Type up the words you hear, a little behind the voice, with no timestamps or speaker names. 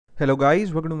Hello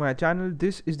guys, welcome to my channel.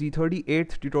 This is the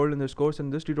 38th tutorial in this course.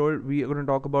 In this tutorial we are going to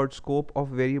talk about scope of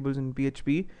variables in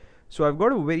PHP. So I've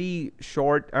got a very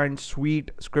short and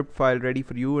sweet script file ready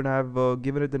for you, and I've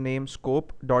given it the name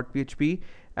scope.php,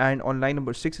 and on line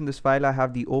number 6 in this file I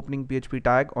have the opening PHP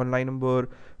tag. On line number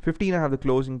 15 I have the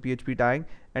closing PHP tag,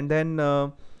 and then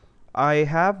I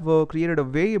have created a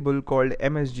variable called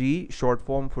msg, short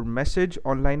form for message,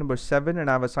 on line number 7, and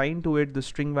I've assigned to it the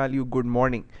string value good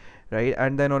morning, right?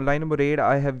 And then on line number 8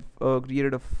 I have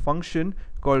created a function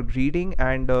called greeting,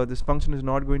 and this function is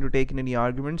not going to take in any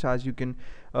arguments. As you can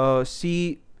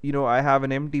see, I have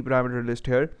an empty parameter list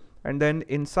here, and then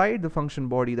inside the function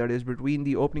body, that is between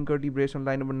the opening curly brace on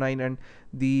line number 9 and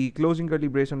the closing curly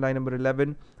brace on line number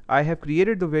 11, I have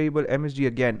created the variable msg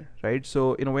again, right?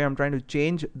 So in a way I'm trying to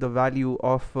change the value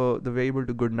of the variable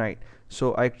to good night.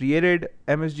 So I created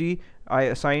msg, I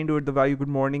assigned to it the value good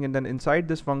morning, and then inside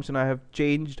this function I have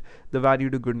changed the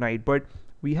value to good night, but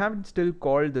we haven't still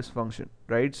called this function,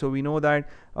 right? So we know that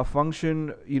a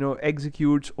function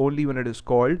executes only when it is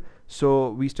called,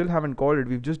 so we still haven't called it,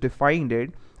 we've just defined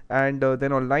it. And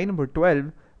then on line number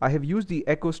 12 I have used the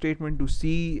echo statement to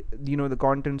see the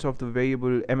contents of the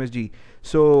variable msg.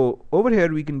 So over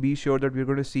here we can be sure that we're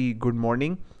going to see good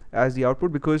morning as the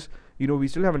output, because we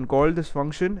still haven't called this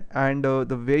function, and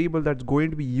the variable that's going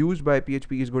to be used by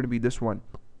PHP is going to be this one.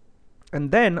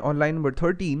 And then on line number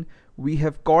 13 we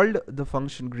have called the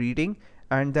function greeting,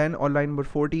 and then on line number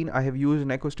 14 I have used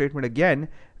an echo statement again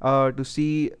to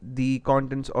see the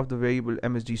contents of the variable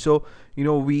msg. So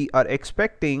we are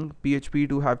expecting PHP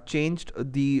to have changed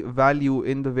the value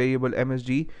in the variable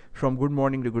msg from good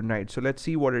morning to good night. So let's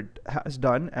see what it has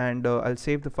done, and I'll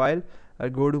save the file. I'll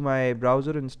go to my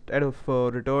browser. Instead of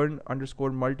return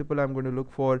underscore multiple, I'm going to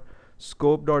look for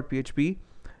scope.php.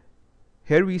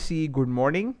 Here we see good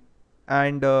morning,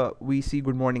 and we see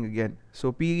good morning again.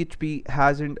 So PHP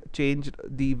hasn't changed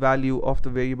the value of the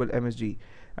variable msg,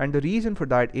 and the reason for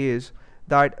that is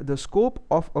that the scope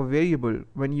of a variable,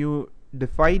 when you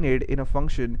define it in a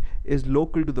function, is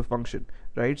local to the function,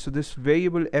 right? So this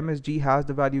variable msg has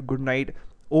the value good night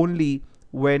only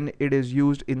when it is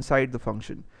used inside the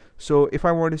function. So if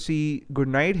I want to see good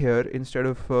night here instead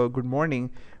of good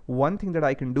morning, one thing that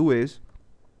I can do is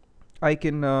I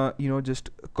can just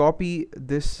copy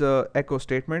this echo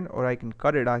statement, or I can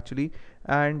cut it actually,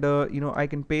 and I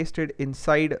can paste it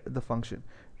inside the function,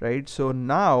 right? So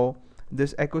now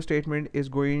this echo statement is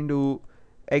going to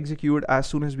execute as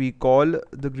soon as we call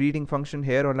the greeting function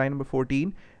here on line number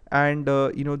 14, and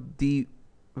the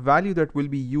value that will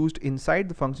be used inside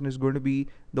the function is going to be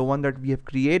the one that we have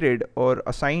created or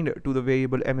assigned to the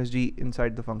variable msg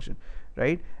inside the function,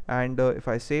 right? And if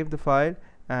I save the file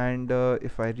and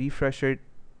if I refresh it,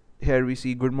 here we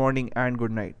see good morning and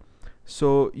good night.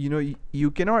 So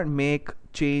you cannot make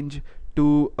change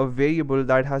to a variable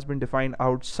that has been defined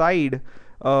outside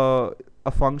a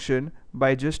function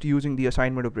by just using the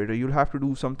assignment operator. You'll have to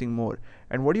do something more,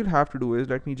 and what you'll have to do is,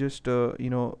 let me just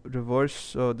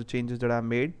reverse the changes that I've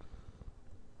made.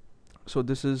 So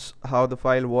this is how the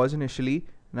file was initially,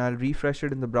 and I'll refresh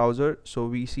it in the browser. So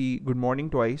we see good morning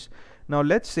twice. Now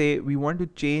let's say we want to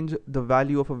change the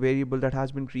value of a variable that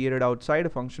has been created outside a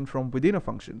function from within a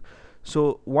function.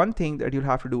 So one thing that you'll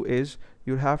have to do is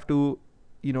you'll have to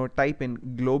type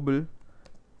in global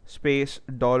space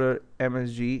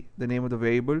 $msg, the name of the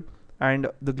variable, and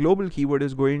the global keyword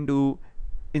is going to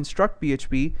instruct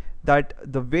PHP that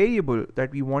the variable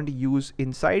that we want to use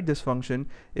inside this function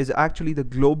is actually the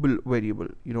global variable,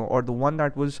 or the one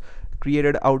that was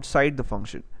created outside the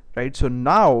function, right? So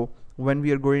now when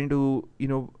we are going to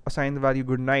assign the value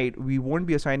good night, we won't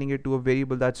be assigning it to a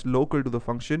variable that's local to the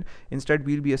function. Instead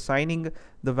we'll be assigning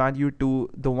the value to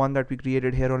the one that we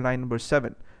created here on line number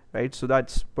 7, right? So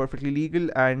that's perfectly legal,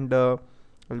 and I'll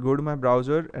go to my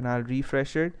browser and I'll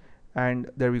refresh it,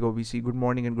 and there we go, we see good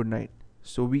morning and good night.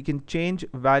 So we can change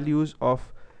values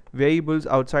of variables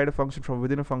outside a function from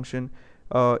within a function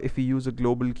if we use a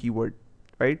global keyword,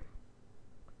 right?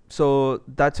 So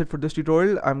that's it for this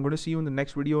tutorial. I'm going to see you in the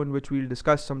next video, in which we'll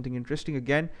discuss something interesting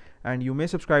again, and you may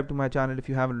subscribe to my channel if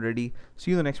you haven't already.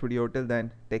 See you in the next video. Till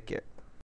then, take care.